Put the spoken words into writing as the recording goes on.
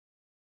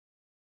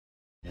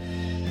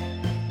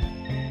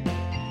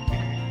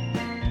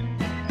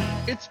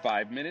It's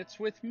 5 minutes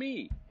with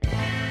me.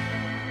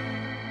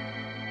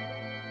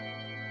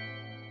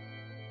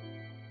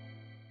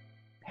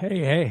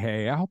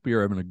 Hey. I hope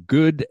you're having a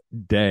good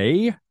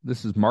day.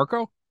 This is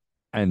Marco,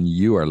 and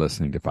you are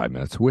listening to 5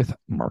 Minutes with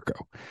Marco.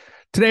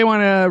 Today, I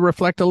want to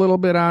reflect a little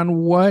bit on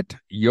what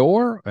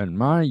your and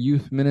my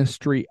youth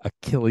ministry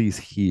Achilles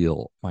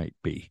heel might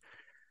be.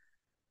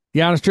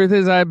 The honest truth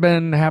is, I've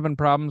been having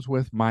problems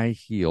with my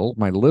heel,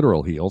 my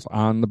literal heels,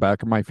 on the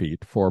back of my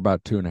feet for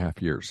about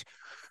 2.5 years.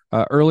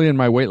 Early in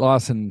my weight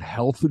loss and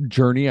health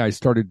journey, I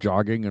started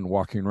jogging and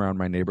walking around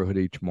my neighborhood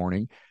each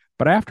morning.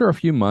 But after a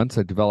few months,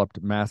 I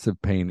developed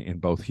massive pain in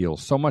both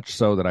heels, so much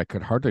so that I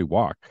could hardly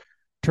walk.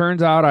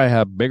 Turns out I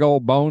have big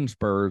old bone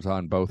spurs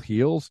on both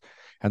heels,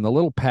 and the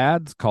little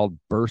pads called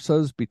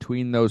bursas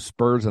between those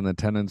spurs and the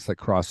tendons that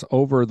cross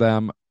over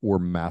them were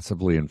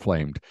massively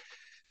inflamed. It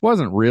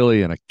wasn't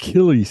really an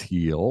Achilles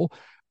heel,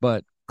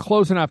 but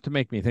close enough to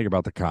make me think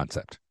about the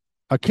concept.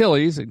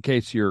 Achilles, in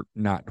case you're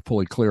not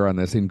fully clear on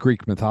this, in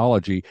Greek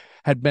mythology,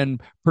 had been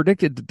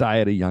predicted to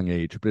die at a young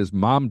age, but his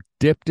mom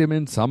dipped him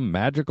in some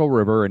magical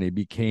river and he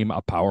became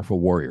a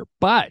powerful warrior.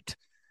 But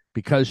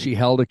because she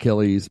held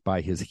Achilles by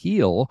his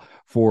heel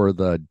for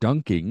the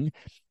dunking,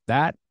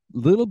 that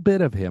little bit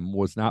of him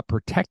was not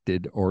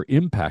protected or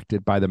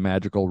impacted by the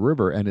magical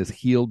river, and his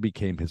heel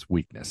became his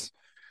weakness.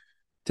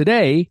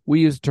 Today,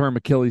 we use the term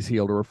Achilles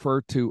heel to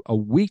refer to a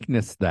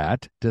weakness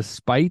that,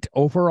 despite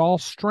overall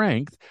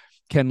strength,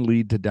 can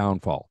lead to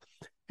downfall.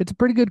 It's a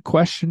pretty good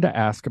question to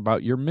ask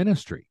about your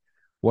ministry.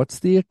 What's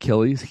the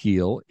Achilles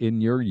heel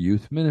in your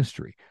youth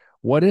ministry?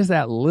 What is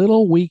that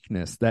little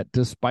weakness that,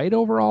 despite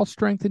overall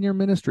strength in your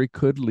ministry,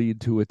 could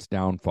lead to its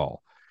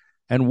downfall?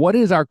 And what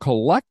is our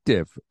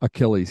collective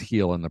Achilles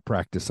heel in the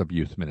practice of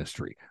youth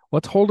ministry?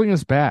 What's holding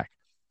us back?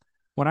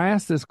 When I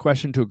asked this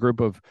question to a group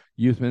of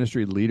youth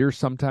ministry leaders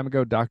some time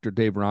ago, Dr.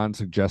 Dave Ron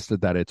suggested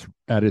that it's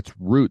at its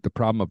root, the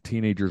problem of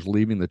teenagers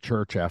leaving the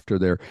church after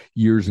their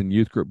years in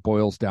youth group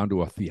boils down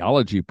to a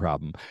theology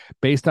problem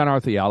based on our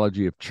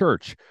theology of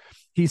church.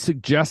 He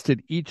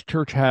suggested each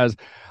church has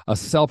a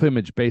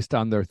self-image based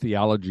on their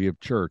theology of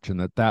church, and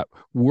that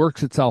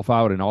works itself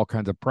out in all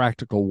kinds of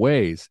practical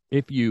ways.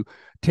 If you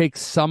take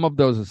some of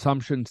those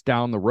assumptions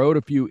down the road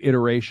a few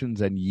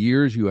iterations and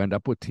years, you end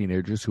up with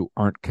teenagers who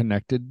aren't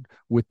connected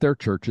with their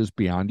churches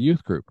beyond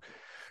youth group.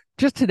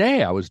 Just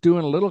today, I was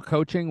doing a little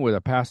coaching with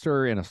a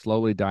pastor in a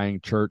slowly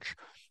dying church.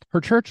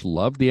 Her church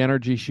loved the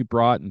energy she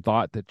brought and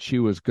thought that she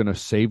was going to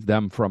save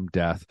them from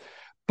death.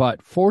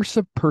 But force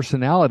of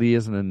personality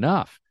isn't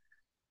enough.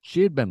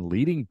 She had been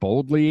leading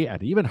boldly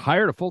and even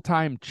hired a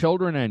full-time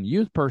children and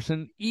youth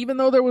person, even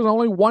though there was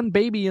only one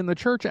baby in the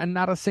church and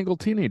not a single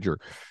teenager.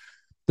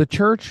 The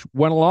church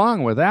went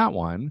along with that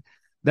one.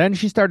 Then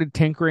she started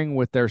tinkering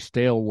with their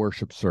stale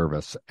worship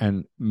service,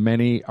 and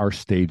many are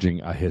staging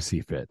a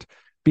hissy fit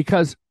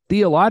because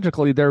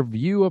theologically, their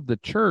view of the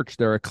church,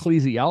 their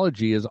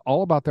ecclesiology, is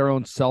all about their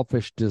own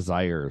selfish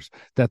desires,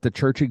 that the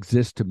church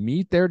exists to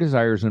meet their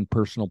desires and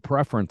personal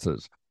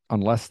preferences.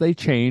 Unless they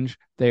change,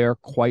 they are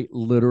quite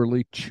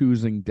literally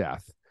choosing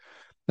death.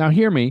 Now,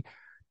 hear me.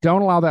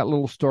 Don't allow that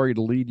little story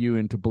to lead you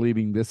into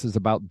believing this is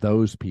about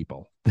those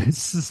people.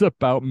 This is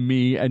about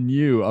me and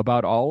you,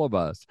 about all of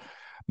us.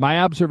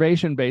 My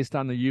observation based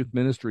on the youth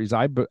ministries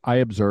I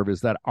observe is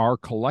that our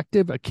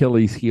collective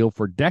Achilles heel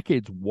for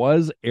decades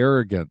was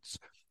arrogance.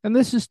 And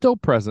this is still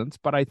present,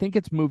 but I think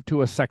it's moved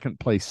to a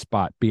second place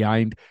spot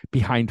behind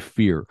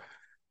fear.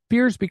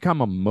 Fear's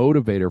become a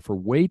motivator for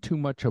way too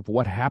much of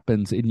what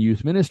happens in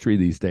youth ministry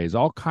these days.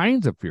 All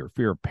kinds of fear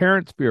of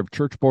parents, fear of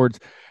church boards,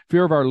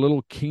 fear of our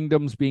little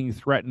kingdoms being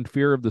threatened,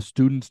 fear of the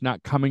students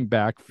not coming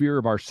back, fear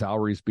of our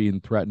salaries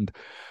being threatened.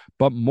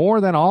 But more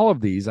than all of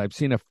these, I've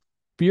seen a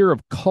fear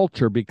of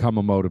culture become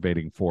a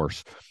motivating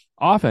force.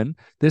 Often,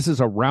 this is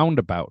a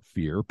roundabout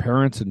fear.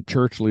 Parents and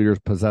church leaders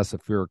possess a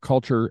fear of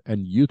culture,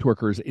 and youth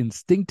workers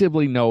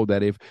instinctively know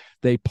that if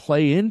they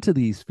play into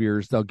these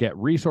fears, they'll get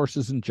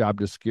resources and job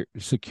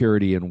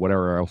security and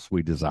whatever else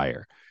we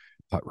desire.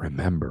 But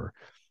remember,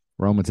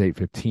 Romans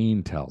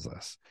 8:15 tells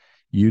us,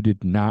 you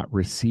did not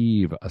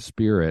receive a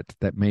spirit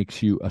that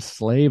makes you a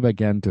slave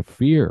again to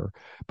fear,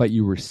 but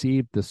you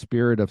received the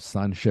spirit of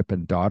sonship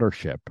and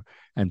daughtership,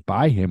 and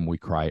by him we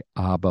cry,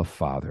 Abba,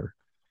 Father.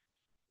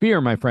 Fear,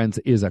 my friends,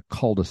 is a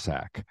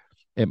cul-de-sac.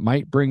 It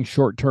might bring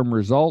short-term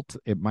results.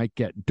 It might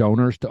get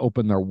donors to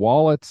open their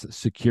wallets,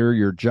 secure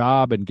your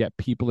job, and get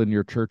people in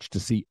your church to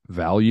see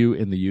value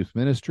in the youth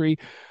ministry.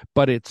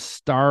 But it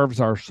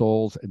starves our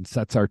souls and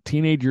sets our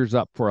teenagers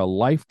up for a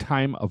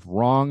lifetime of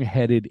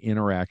wrong-headed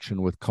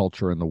interaction with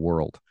culture and the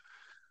world.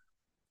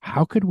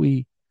 How could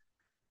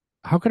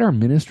our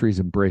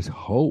ministries embrace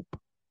hope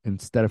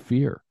instead of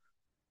fear?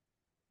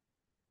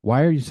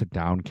 Why are you so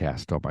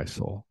downcast, O my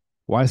soul?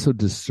 Why so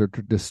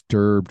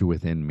disturbed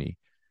within me?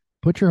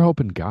 Put your hope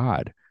in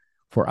God,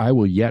 for I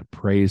will yet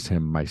praise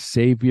him, my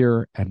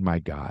Savior and my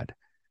God.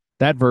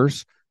 That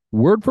verse,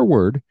 word for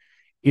word,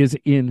 is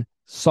in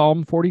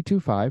Psalm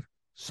 42:5,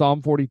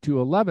 Psalm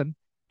 42:11,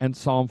 and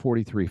Psalm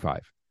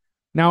 43:5.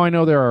 Now, I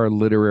know there are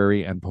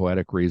literary and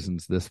poetic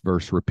reasons this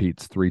verse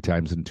repeats 3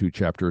 times in 2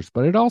 chapters,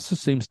 but it also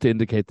seems to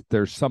indicate that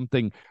there's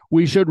something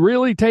we should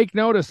really take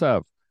notice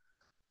of.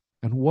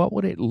 And what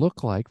would it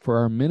look like for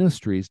our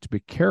ministries to be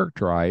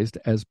characterized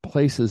as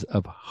places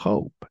of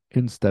hope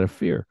instead of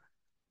fear?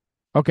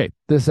 Okay,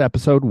 this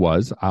episode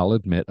was, I'll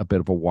admit, a bit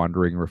of a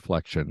wandering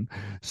reflection.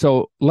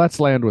 So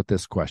let's land with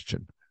this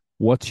question.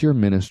 What's your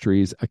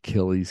ministry's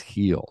Achilles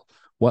heel?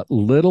 What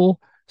little,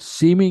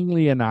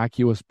 seemingly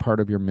innocuous part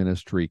of your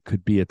ministry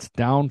could be its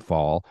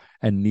downfall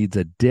and needs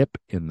a dip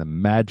in the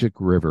magic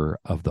river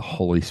of the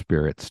Holy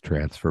Spirit's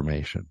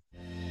transformation?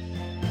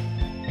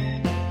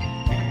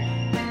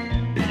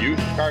 The Youth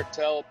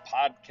Cartel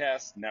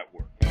Podcast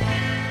Network.